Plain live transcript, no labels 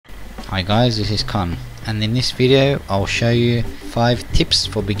Hi guys, this is Con, and in this video I'll show you 5 tips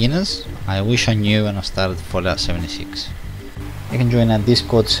for beginners I wish I knew when I started Fallout 76. You can join our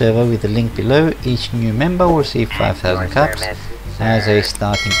Discord server with the link below. Each new member will receive 5,000 caps as a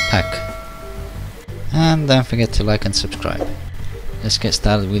starting pack. And don't forget to like and subscribe. Let's get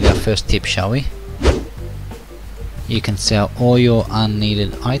started with our first tip, shall we? You can sell all your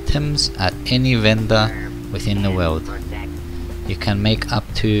unneeded items at any vendor within the world. You can make up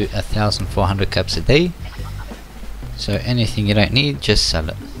to 1,400 caps a day, so anything you don't need, just sell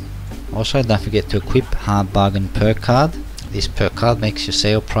it. Also, don't forget to equip Hard Bargain perk card. This perk card makes your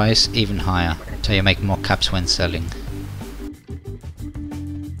sale price even higher, so you make more caps when selling.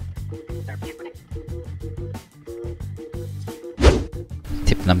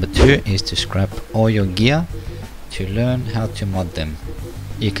 Tip number 2 is to scrap all your gear to learn how to mod them.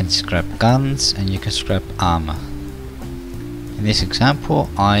 You can scrap guns and you can scrap armor. In this example,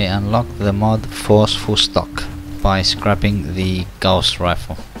 I unlocked the mod Forceful Stock by scrapping the Gauss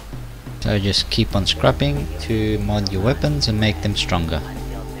rifle. So just keep on scrapping to mod your weapons and make them stronger.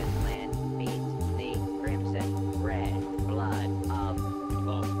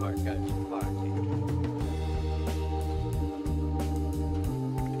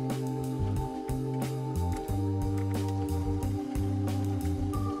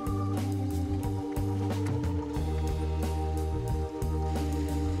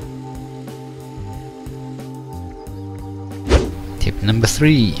 Tip number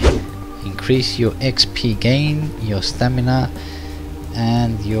 3. Increase your XP gain, your stamina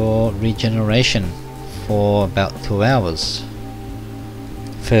and your regeneration for about 2 hours.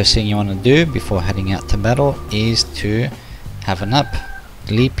 First thing you want to do before heading out to battle is to have a nap.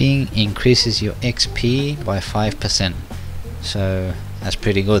 Sleeping increases your XP by 5%, so that's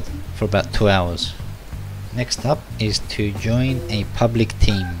pretty good for about 2 hours. Next up is to join a public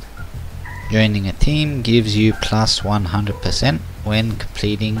team. Joining a team gives you plus 100% when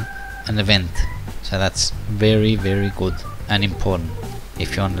completing an event, so that's very good and important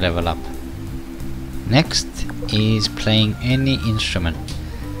if you want to level up. Next is playing any instrument.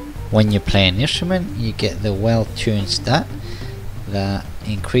 When you play an instrument, you get the well-tuned stat that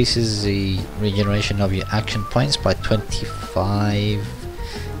increases the regeneration of your action points by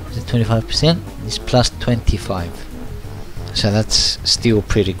 25%. It's plus 25, so that's still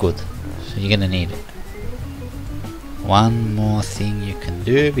pretty good, so you're gonna need it. One more thing you can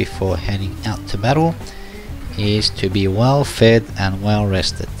do before heading out to battle is to be well fed and well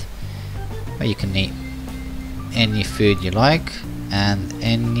rested. You can eat any food you like and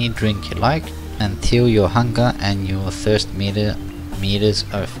any drink you like until your hunger and your thirst meters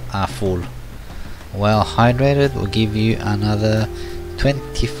are full. Well hydrated will give you another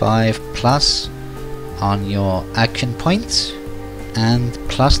 25 plus on your action points and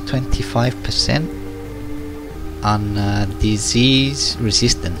plus 25% on disease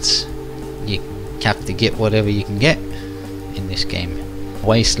resistance. You have to get whatever you can get in this game.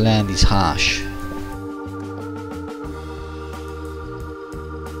 Wasteland is harsh.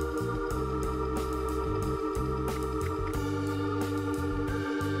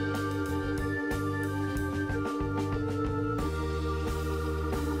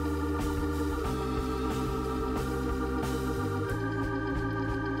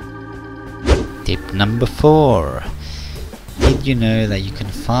 Tip number 4. Did you know that you can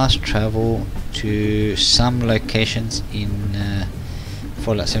fast travel to some locations in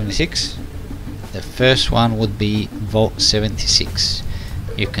Fallout 76? The first one would be Vault 76.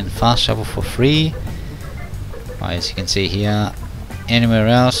 You can fast travel for free. As you can see here, anywhere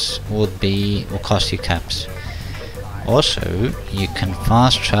else will cost you caps. Also, you can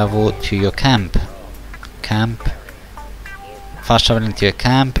fast travel to your camp. Fast traveling to your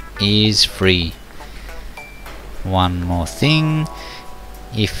camp is free. One more thing,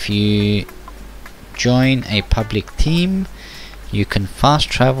 if you join a public team, you can fast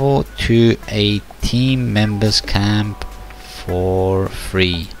travel to a team member's camp for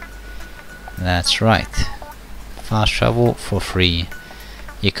free. That's right, fast travel for free.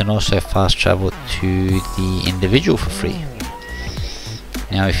 You can also fast travel to the individual for free.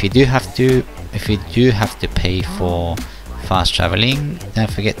 Now if you do have to pay for fast traveling,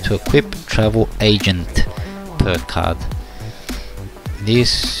 don't forget to equip Travel Agent perk card.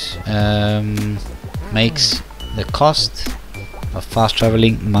 This makes the cost of fast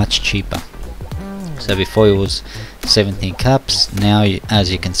traveling much cheaper. So before it was 17 caps, now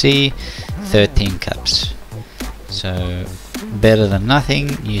as you can see 13 caps. So better than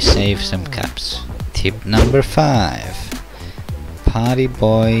nothing, you save some caps. Tip number 5. Party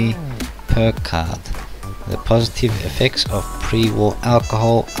Boy perk card. The positive effects of pre-war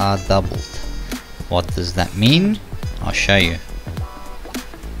alcohol are doubled. What does that mean? I'll show you.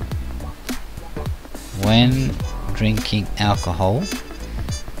 When drinking alcohol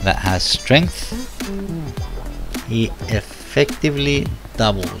that has strength, it effectively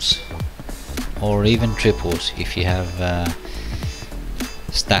doubles or even triples if you have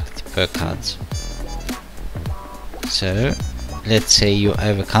stacked perk cards. So let's say you're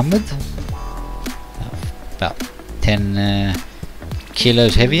overcumbered, about 10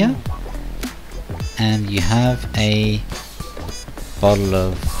 kilos heavier, and you have a bottle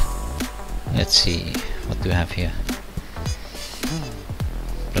of, let's see, what do we have here?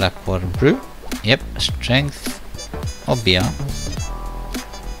 Blackwater brew. Yep, strength or beer.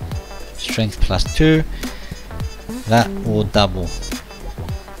 Strength plus 2. That will double.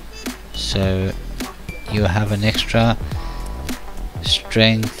 So you have an extra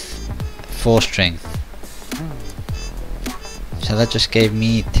strength, 4 strength. So that just gave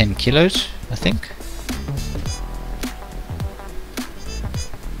me 10 kilos, I think.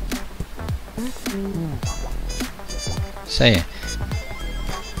 So yeah,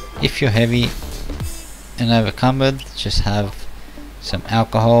 if you're heavy and overcumbered, just have some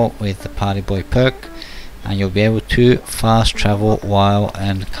alcohol with the Party Boy perk and you'll be able to fast travel while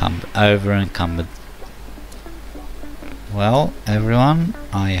over encumbered. Well everyone,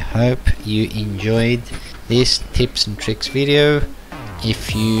 I hope you enjoyed this tips and tricks video.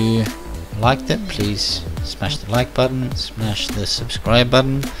 If you liked it, please smash the like button, smash the subscribe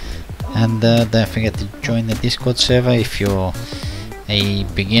button, and don't forget to join the Discord server. If you're a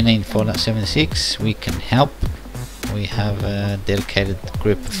beginner in Fallout 76, we can help. We have a dedicated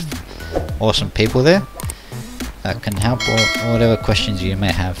group of awesome people there that can help, or whatever questions you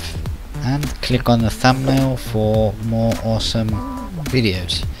may have. And click on the thumbnail for more awesome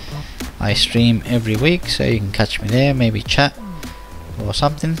videos. I stream every week, so you can catch me there, maybe chat or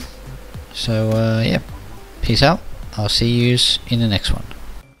something. So yeah, peace out. I'll see you in the next one.